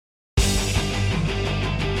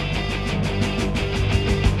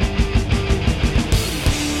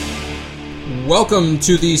Welcome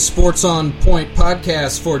to the Sports on Point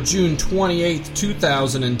podcast for June 28th,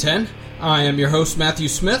 2010. I am your host, Matthew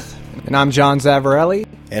Smith. And I'm John Zavarelli.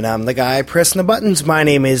 And I'm the guy pressing the buttons. My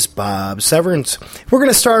name is Bob Severance. We're going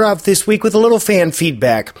to start off this week with a little fan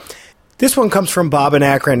feedback. This one comes from Bob in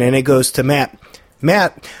Akron, and it goes to Matt.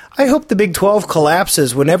 Matt, I hope the Big 12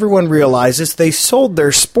 collapses when everyone realizes they sold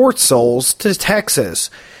their sports souls to Texas.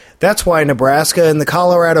 That's why Nebraska and the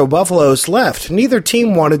Colorado Buffaloes left. Neither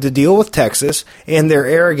team wanted to deal with Texas and their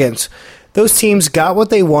arrogance. Those teams got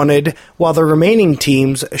what they wanted, while the remaining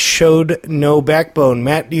teams showed no backbone.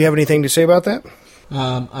 Matt, do you have anything to say about that?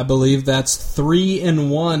 I believe that's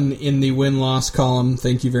 3-1 in the win-loss column.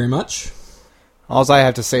 Thank you very much. All I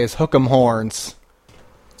have to say is hook 'em horns.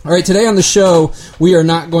 All right, today on the show, we are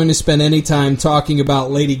not going to spend any time talking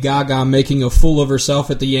about Lady Gaga making a fool of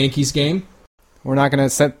herself at the Yankees game. We're not going to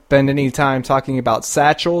spend any time talking about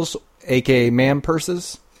satchels, a.k.a. man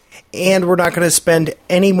purses. And we're not going to spend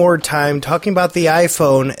any more time talking about the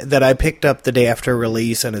iPhone that I picked up the day after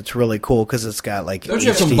release, and it's really cool because it's got like... Don't you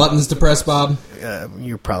have some buttons to press, Bob?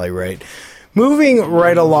 You're probably right. Moving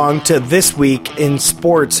right along to this week in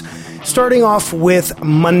sports, starting off with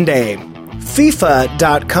Monday.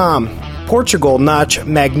 FIFA.com. Portugal notch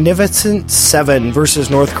Magnificent 7 versus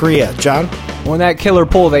North Korea. John? Well, in that killer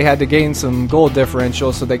pull, they had to gain some goal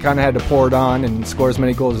differential, so they kind of had to pour it on and score as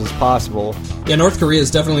many goals as possible. Yeah, North Korea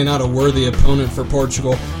is definitely not a worthy opponent for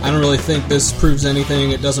Portugal. I don't really think this proves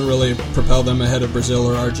anything. It doesn't really propel them ahead of Brazil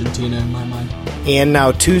or Argentina in my mind. And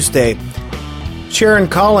now Tuesday. Sharon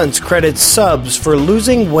Collins credits subs for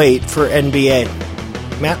losing weight for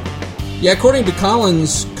NBA. Matt? Yeah, according to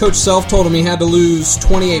Collins, Coach Self told him he had to lose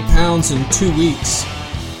 28 pounds in 2 weeks.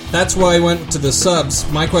 That's why he went to the subs.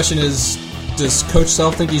 My question is, does Coach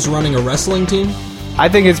Self think he's running a wrestling team? I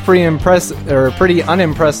think it's pretty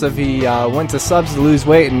unimpressive. He went to subs to lose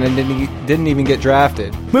weight and then didn't even get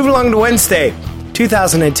drafted. Moving along to Wednesday,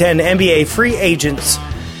 2010 NBA free agents.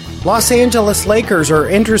 Los Angeles Lakers are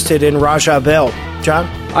interested in Raja Bell. John?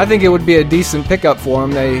 I think it would be a decent pickup for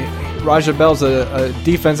him. Raja Bell's a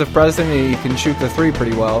defensive presence, and he can shoot the three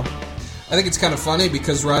pretty well. I think it's kind of funny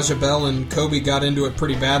because Raja Bell and Kobe got into it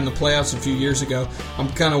pretty bad in the playoffs a few years ago. I'm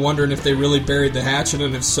kind of wondering if they really buried the hatchet,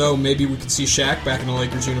 and if so, maybe we could see Shaq back in a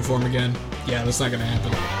Lakers uniform again. Yeah, that's not going to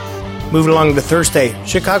happen. Moving along to Thursday,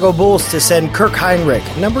 Chicago Bulls to send Kirk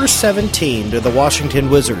Heinrich, number 17, to the Washington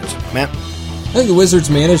Wizards. Matt? I think the Wizards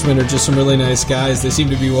management are just some really nice guys. They seem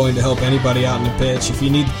to be willing to help anybody out in the pitch. If you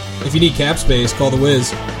need cap space, call the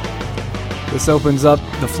Wiz. This opens up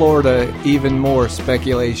the floor to even more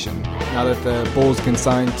speculation, now that the Bulls can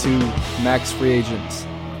sign 2 max free agents.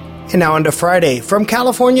 And now on to Friday. From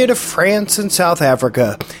California to France and South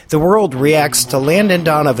Africa, the world reacts to Landon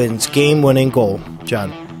Donovan's game-winning goal.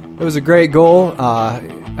 John? It was a great goal.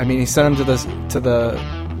 He sent him to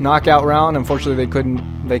the knockout round. Unfortunately, they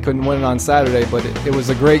couldn't win it on Saturday, but it was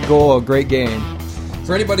a great goal, a great game.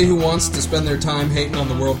 For anybody who wants to spend their time hating on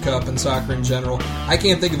the World Cup and soccer in general, I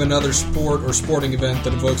can't think of another sport or sporting event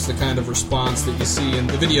that evokes the kind of response that you see in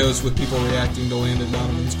the videos with people reacting to Landon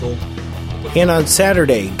Donovan's goal. And on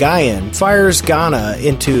Saturday, Guyana fires Ghana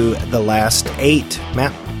into the last 8.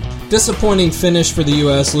 Matt? Disappointing finish for the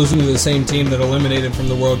U.S., losing to the same team that eliminated from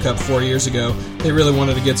the World Cup 4 years ago. They really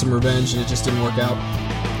wanted to get some revenge, and it just didn't work out.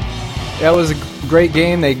 Yeah, it was a great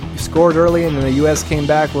game. They scored early, and then the U.S. came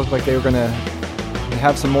back, looked like they were going to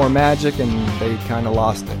have some more magic, and they kind of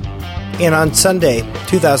lost it. And on Sunday,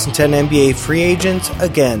 2010 NBA free agents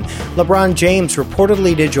again. LeBron James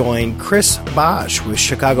reportedly to join Chris Bosh with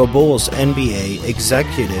Chicago Bulls. NBA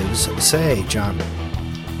executives say. John?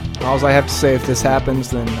 All I have to say, if this happens,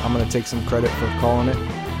 then I'm going to take some credit for calling it.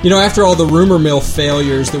 You know, after all the rumor mill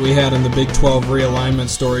failures that we had in the Big 12 realignment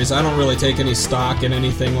stories, I don't really take any stock in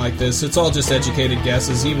anything like this. It's all just educated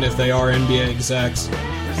guesses, even if they are NBA execs.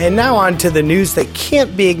 And now on to the news that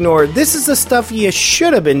can't be ignored. This is the stuff you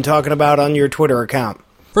should have been talking about on your Twitter account.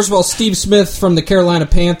 First of all, Steve Smith from the Carolina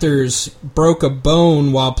Panthers broke a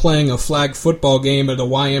bone while playing a flag football game at a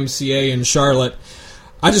YMCA in Charlotte.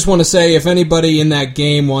 I just want to say, if anybody in that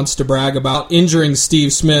game wants to brag about injuring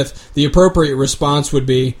Steve Smith, the appropriate response would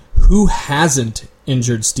be, who hasn't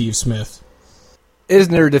injured Steve Smith?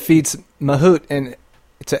 Isner defeats Mahut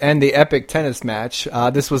to end the epic tennis match.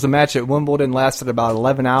 This was a match at Wimbledon, lasted about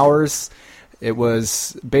 11 hours. It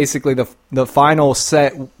was basically the final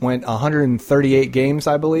set went 138 games,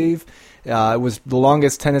 I believe. It was the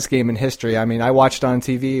longest tennis game in history. I mean, I watched it on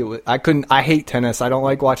TV. I hate tennis. I don't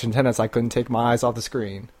like watching tennis. I couldn't take my eyes off the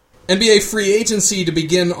screen. NBA free agency to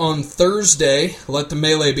begin on Thursday. Let the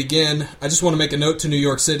melee begin. I just want to make a note to New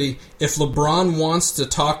York City. If LeBron wants to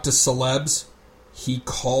talk to celebs, he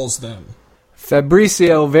calls them.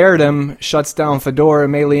 Fabricio Verdum shuts down Fedor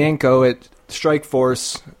Emelianenko at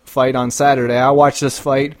Strikeforce fight on Saturday. I watched this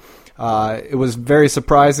fight. It was very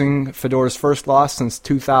surprising, Fedor's first loss since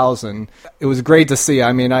 2000. It was great to see.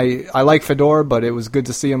 I mean, I like Fedor, but it was good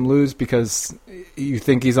to see him lose because you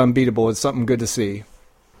think he's unbeatable. It's something good to see.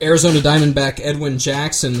 Arizona Diamondback Edwin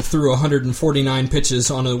Jackson threw 149 pitches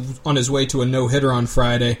on his way to a no-hitter on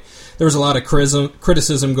Friday. There was a lot of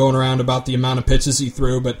criticism going around about the amount of pitches he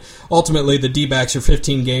threw, but ultimately the D-backs are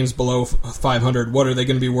 15 games below 500. What are they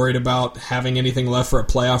going to be worried about, having anything left for a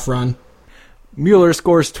playoff run? Mueller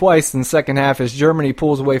scores twice in the second half as Germany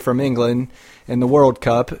pulls away from England in the World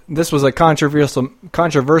Cup. This was a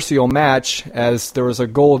controversial match as there was a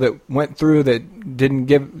goal that went through that they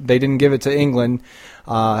didn't give it to England.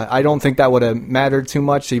 I don't think that would have mattered too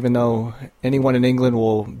much, even though anyone in England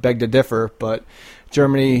will beg to differ. But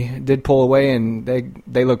Germany did pull away, and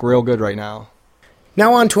they look real good right now.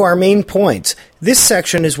 Now on to our main points. This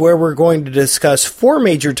section is where we're going to discuss 4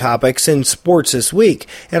 major topics in sports this week,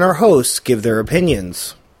 and our hosts give their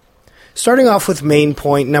opinions. Starting off with main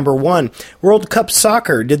point number 1, World Cup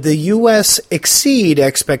soccer. Did the U.S. exceed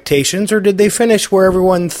expectations, or did they finish where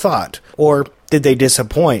everyone thought? Or did they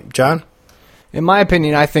disappoint? John? In my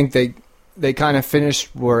opinion, I think they kind of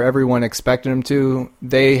finished where everyone expected them to.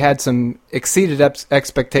 They had some exceeded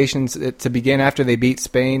expectations to begin after they beat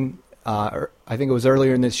Spain. I think it was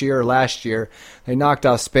earlier in this year or last year. They knocked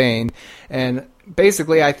out Spain. And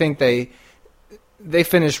basically, I think they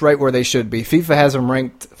finished right where they should be. FIFA has them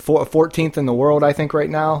ranked 14th in the world, I think, right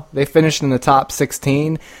now. They finished in the top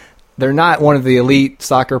 16. They're not one of the elite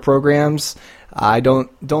soccer programs. I don't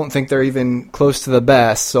think they're even close to the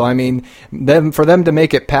best. So, I mean, for them to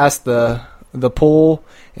make it past the pool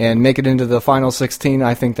and make it into the final 16,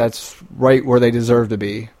 I think that's right where they deserve to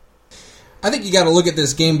be. I think you got to look at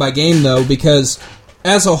this game by game, though, because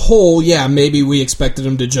as a whole, yeah, maybe we expected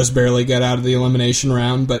them to just barely get out of the elimination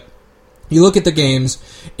round, but you look at the games.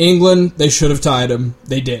 England, they should have tied them.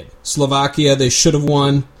 They did. Slovakia, they should have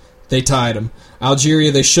won. They tied them.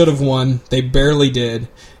 Algeria, they should have won. They barely did.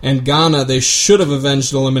 And Ghana, they should have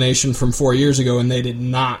avenged elimination from 4 years ago, and they did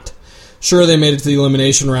not. Sure, they made it to the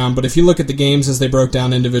elimination round, but if you look at the games as they broke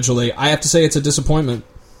down individually, I have to say it's a disappointment.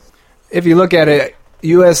 If you look at it,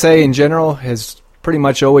 USA in general has pretty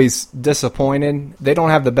much always disappointed. They don't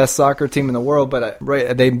have the best soccer team in the world, but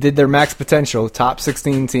they did their max potential, top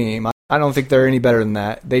 16 team. I don't think they're any better than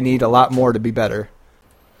that. They need a lot more to be better.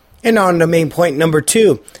 And on to main point number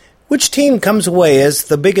 2. Which team comes away as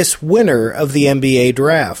the biggest winner of the NBA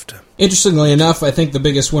draft? Interestingly enough, I think the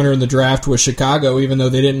biggest winner in the draft was Chicago, even though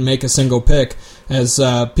they didn't make a single pick. As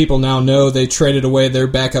people now know, they traded away their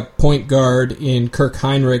backup point guard in Kirk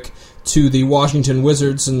Heinrich to the Washington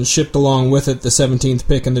Wizards and shipped along with it the 17th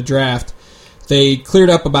pick in the draft. They cleared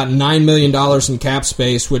up about $9 million in cap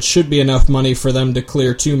space, which should be enough money for them to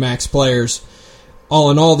clear 2 max players. All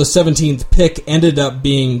in all, the 17th pick ended up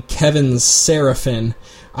being Kevin Serafin.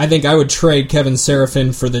 I think I would trade Kevin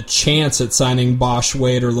Serafin for the chance at signing Bosch,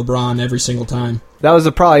 Wade, or LeBron every single time. That was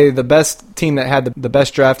probably the best team that had the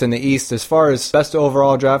best draft in the East. As far as best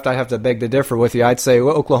overall draft, I have to beg to differ with you. I'd say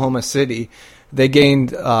Oklahoma City. They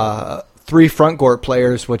gained 3 front court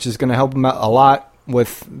players, which is going to help them out a lot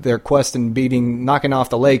with their quest in knocking off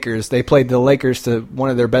the Lakers. They played the Lakers to one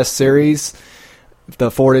of their best series, the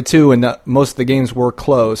 4-2, and most of the games were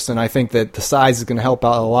close. And I think that the size is going to help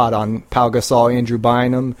out a lot on Pau Gasol, Andrew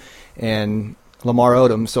Bynum, and Lamar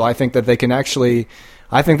Odom. So I think that they can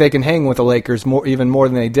hang with the Lakers even more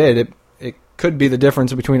than they did. It could be the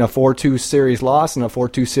difference between a 4-2 series loss and a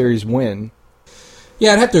 4-2 series win.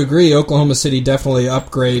 Yeah, I'd have to agree. Oklahoma City definitely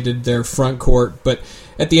upgraded their front court, but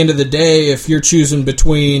at the end of the day, if you're choosing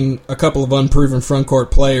between a couple of unproven front court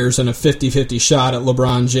players and a 50-50 shot at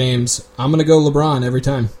LeBron James, I'm going to go LeBron every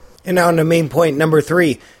time. And on to main point number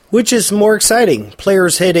 3. Which is more exciting,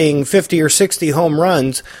 players hitting 50 or 60 home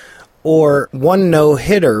runs or 1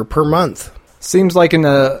 no-hitter per month? Seems like in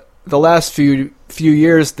the last few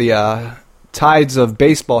years, the tides of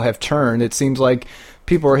baseball have turned. It seems like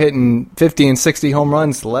people are hitting 50 and 60 home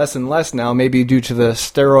runs less and less now, maybe due to the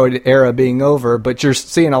steroid era being over, but you're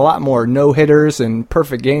seeing a lot more no-hitters and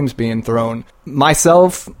perfect games being thrown.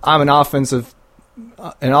 Myself, I'm an offensive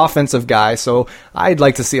guy, so I'd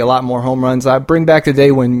like to see a lot more home runs. I bring back the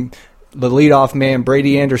day when the leadoff man,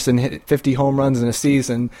 Brady Anderson, hit 50 home runs in a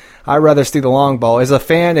season. I'd rather see the long ball. As a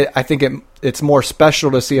fan, I think it's more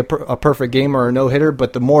special to see a perfect game or a no-hitter,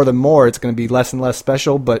 but the more it's going to be less and less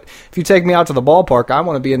special. But if you take me out to the ballpark, I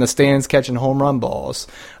want to be in the stands catching home run balls.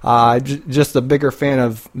 Just a bigger fan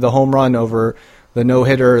of the home run over the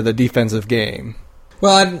no-hitter or the defensive game.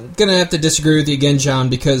 Well, I'm going to have to disagree with you again, John,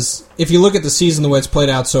 because if you look at the season the way it's played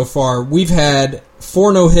out so far, we've had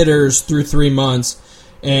 4 no-hitters through 3 months,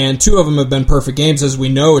 and 2 of them have been perfect games. As we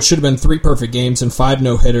know, it should have been 3 perfect games and 5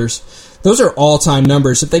 no-hitters. Those are all-time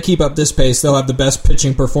numbers. If they keep up this pace, they'll have the best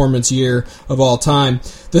pitching performance year of all time.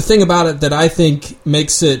 The thing about it that I think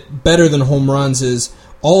makes it better than home runs is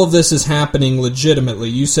all of this is happening legitimately.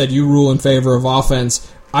 You said you rule in favor of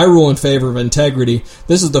offense. I rule in favor of integrity.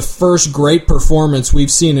 This is the first great performance we've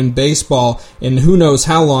seen in baseball in who knows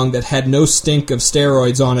how long that had no stink of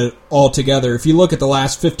steroids on it altogether. If you look at the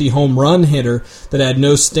last 50 home run hitter that had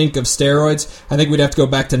no stink of steroids, I think we'd have to go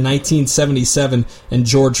back to 1977 and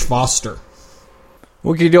George Foster.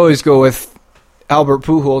 We could always go with Albert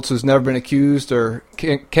Pujols, who's never been accused, or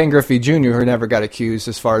Ken Griffey Jr., who never got accused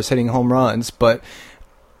as far as hitting home runs. But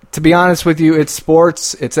to be honest with you, it's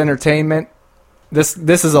sports, it's entertainment. This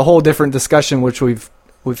is a whole different discussion, which we've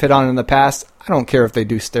hit on in the past. I don't care if they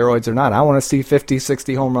do steroids or not. I want to see 50,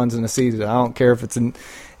 60 home runs in a season. I don't care if it's in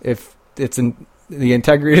the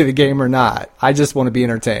integrity of the game or not. I just want to be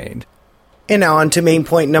entertained. And now on to main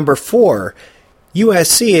point number 4.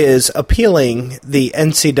 USC is appealing the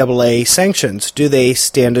NCAA sanctions. Do they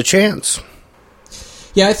stand a chance?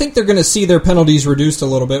 Yeah, I think they're going to see their penalties reduced a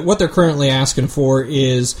little bit. What they're currently asking for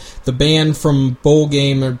is the ban from bowl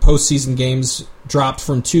game or postseason games dropped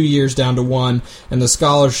from 2 years down to 1, and the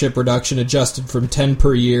scholarship reduction adjusted from 10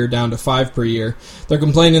 per year down to 5 per year. They're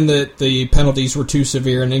complaining that the penalties were too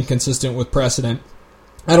severe and inconsistent with precedent.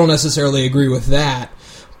 I don't necessarily agree with that,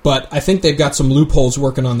 but I think they've got some loopholes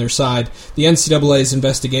working on their side. The NCAA's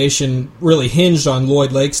investigation really hinged on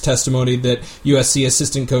Lloyd Lake's testimony that USC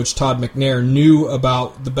assistant coach Todd McNair knew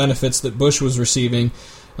about the benefits that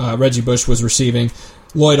Reggie Bush was receiving.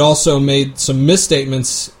 Lloyd also made some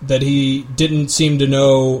misstatements that he didn't seem to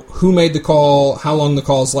know who made the call, how long the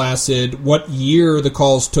calls lasted, what year the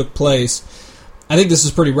calls took place. I think this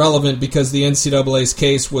is pretty relevant because the NCAA's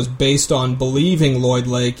case was based on believing Lloyd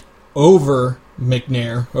Lake over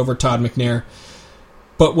Todd McNair.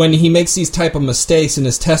 But when he makes these type of mistakes in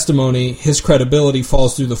his testimony, his credibility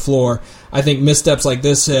falls through the floor. I think missteps like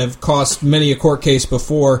this have cost many a court case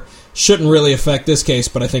before. Shouldn't really affect this case,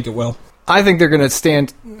 but I think it will. I think they're going to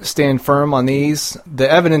stand firm on these. The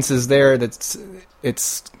evidence is there that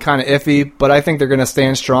it's kind of iffy, but I think they're going to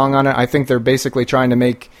stand strong on it. I think they're basically trying to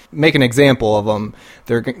make an example of them.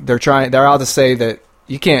 They're out to say that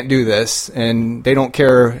you can't do this, and they don't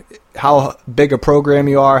care how big a program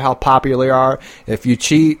you are, how popular you are. If you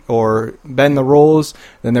cheat or bend the rules,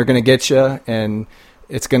 then they're going to get you, and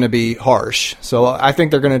it's going to be harsh. So I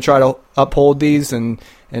think they're going to try to uphold these and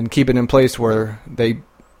keep it in place where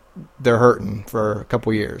they're hurting for a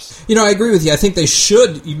couple years. I agree with you. I think they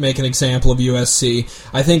should make an example of USC.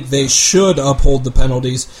 I think they should uphold the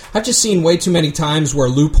penalties. I've just seen way too many times where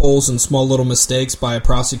loopholes and small little mistakes by a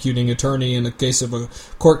prosecuting attorney in the case of a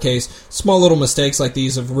court case, small little mistakes like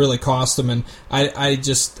these have really cost them, and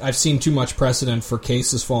I've seen too much precedent for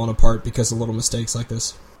cases falling apart because of little mistakes like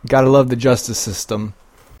this. Gotta love the justice system.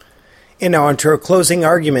 And now on to our closing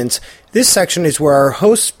arguments. This section is where our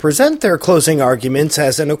hosts present their closing arguments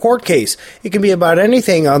as in a court case. It can be about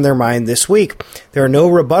anything on their mind this week. There are no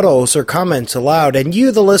rebuttals or comments allowed, and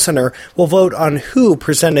you, the listener, will vote on who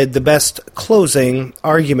presented the best closing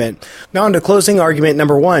argument. Now on to closing argument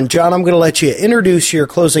number 1. John, I'm going to let you introduce your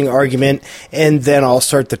closing argument, and then I'll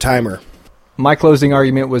start the timer. My closing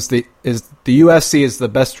argument was the UFC is the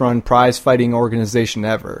best-run prize-fighting organization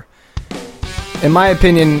ever. In my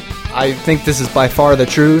opinion, I think this is by far the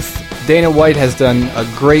truth. Dana White has done a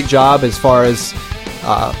great job as far as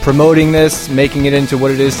promoting this, making it into what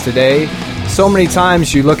it is today. So many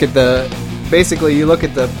times you look at the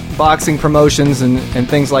boxing promotions and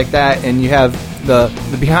things like that, and you have the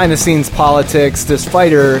behind-the-scenes politics. This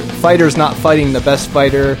fighter's not fighting the best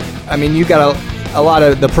fighter. I mean, you got a lot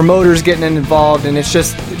of the promoters getting involved, and it's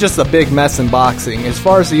just a big mess in boxing. As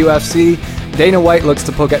far as the UFC, Dana White looks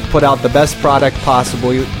to put out the best product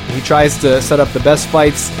possible. He tries to set up the best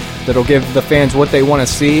fights that'll give the fans what they want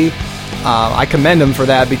to see. I commend him for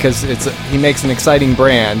that because he makes an exciting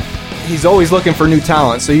brand. He's always looking for new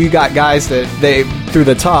talent. So you got guys that through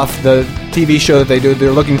the TV show that they do,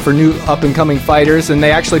 they're looking for new up-and-coming fighters, and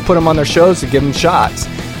they actually put them on their shows to give them shots.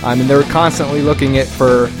 And they're constantly looking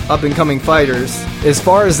for up-and-coming fighters. As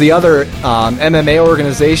far as the other MMA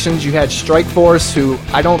organizations, you had Strikeforce, who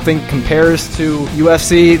I don't think compares to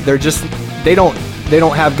UFC. They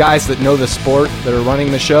don't have guys that know the sport that are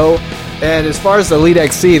running the show. And as far as the Elite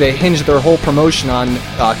XC, they hinged their whole promotion on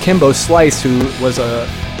Kimbo Slice, who was a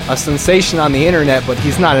sensation on the internet, but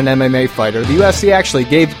he's not an MMA fighter. The UFC actually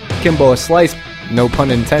gave Kimbo a slice no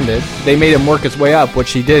pun intended. They made him work his way up,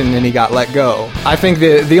 which he didn't, and he got let go. I think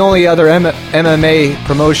the only other MMA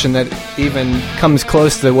promotion that even comes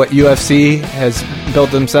close to what UFC has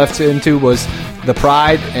built themselves into was the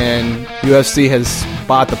Pride, and UFC has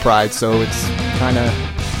bought the Pride, so it's kind of...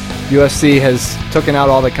 UFC has taken out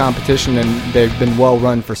all the competition, and they've been well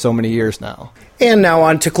run for so many years now. And now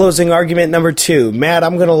on to closing argument number 2. Matt,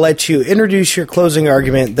 I'm going to let you introduce your closing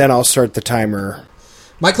argument, then I'll start the timer.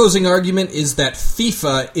 My closing argument is that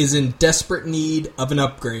FIFA is in desperate need of an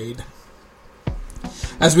upgrade.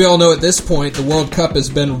 As we all know at this point, the World Cup has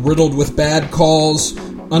been riddled with bad calls,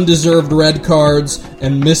 undeserved red cards,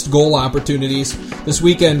 and missed goal opportunities. This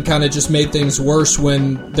weekend kind of just made things worse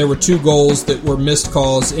when there were 2 goals that were missed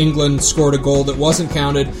calls. England scored a goal that wasn't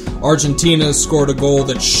counted. Argentina scored a goal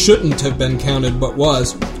that shouldn't have been counted but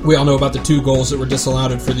was. We all know about the 2 goals that were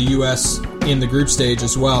disallowed for the U.S. in the group stage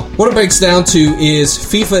as well. What it breaks down to is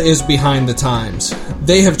FIFA is behind the times.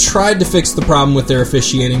 They have tried to fix the problem with their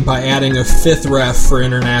officiating by adding a 5th ref for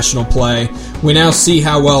international play. We now see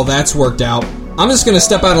how well that's worked out. I'm just going to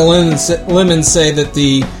step out on a limb and say that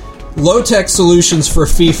the low-tech solutions for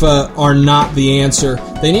FIFA are not the answer.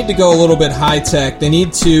 They need to go a little bit high-tech. They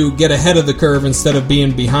need to get ahead of the curve instead of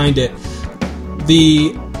being behind it.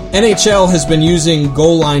 The NHL has been using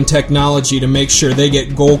goal line technology to make sure they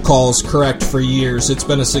get goal calls correct for years. It's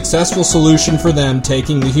been a successful solution for them,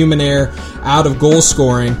 taking the human error out of goal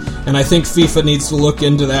scoring, and I think FIFA needs to look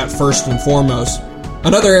into that first and foremost.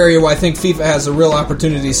 Another area where I think FIFA has a real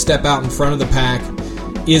opportunity to step out in front of the pack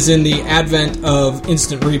is in the advent of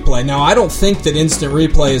instant replay. Now, I don't think that instant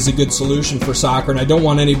replay is a good solution for soccer, and I don't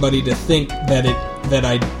want anybody to think that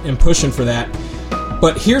I am pushing for that.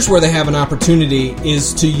 But here's where they have an opportunity,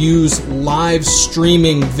 is to use live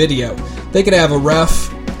streaming video. They could have a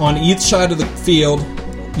ref on each side of the field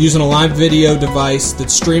using a live video device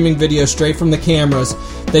that's streaming video straight from the cameras.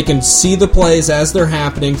 They can see the plays as they're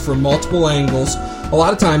happening from multiple angles. A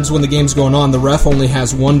lot of times when the game's going on, the ref only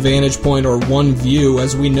has one vantage point or one view.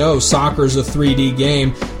 As we know, soccer is a 3D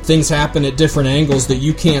game. Things happen at different angles that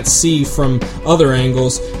you can't see from other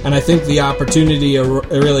angles, and I think the opportunity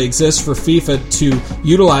really exists for FIFA to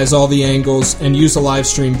utilize all the angles and use a live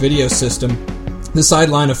stream video system. The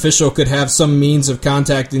sideline official could have some means of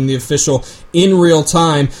contacting the official in real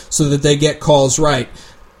time so that they get calls right.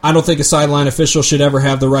 I don't think a sideline official should ever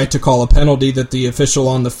have the right to call a penalty that the official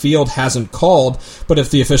on the field hasn't called, but if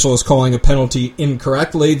the official is calling a penalty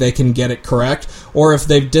incorrectly, they can get it correct. Or if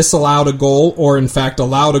they've disallowed a goal, or in fact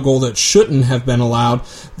allowed a goal that shouldn't have been allowed,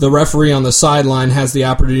 the referee on the sideline has the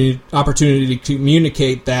opportunity to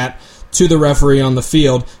communicate that to the referee on the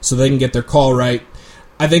field so they can get their call right.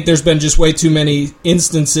 I think there's been just way too many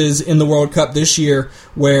instances in the World Cup this year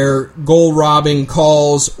where goal-robbing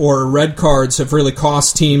calls or red cards have really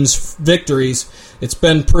cost teams victories. It's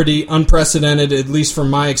been pretty unprecedented, at least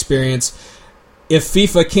from my experience. If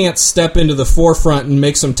FIFA can't step into the forefront and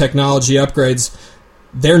make some technology upgrades,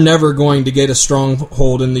 they're never going to get a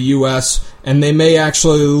stronghold in the U.S., and they may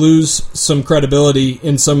actually lose some credibility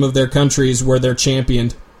in some of their countries where they're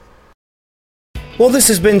championed. Well, this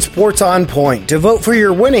has been Sports on Point. To vote for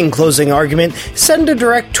your winning closing argument, send a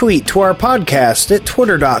direct tweet to our podcast at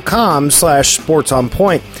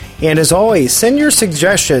twitter.com/sportsonpoint. And as always, send your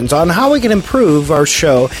suggestions on how we can improve our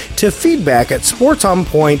show to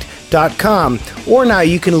feedback@sportsonpoint.com. Or now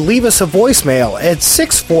you can leave us a voicemail at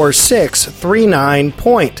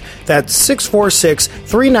 646-39-POINT. That's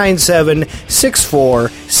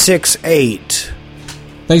 646-397-6468.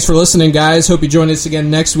 Thanks for listening, guys. Hope you join us again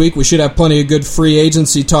next week. We should have plenty of good free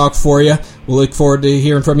agency talk for you. We'll look forward to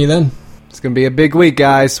hearing from you then. It's going to be a big week,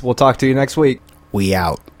 guys. We'll talk to you next week. We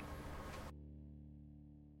out.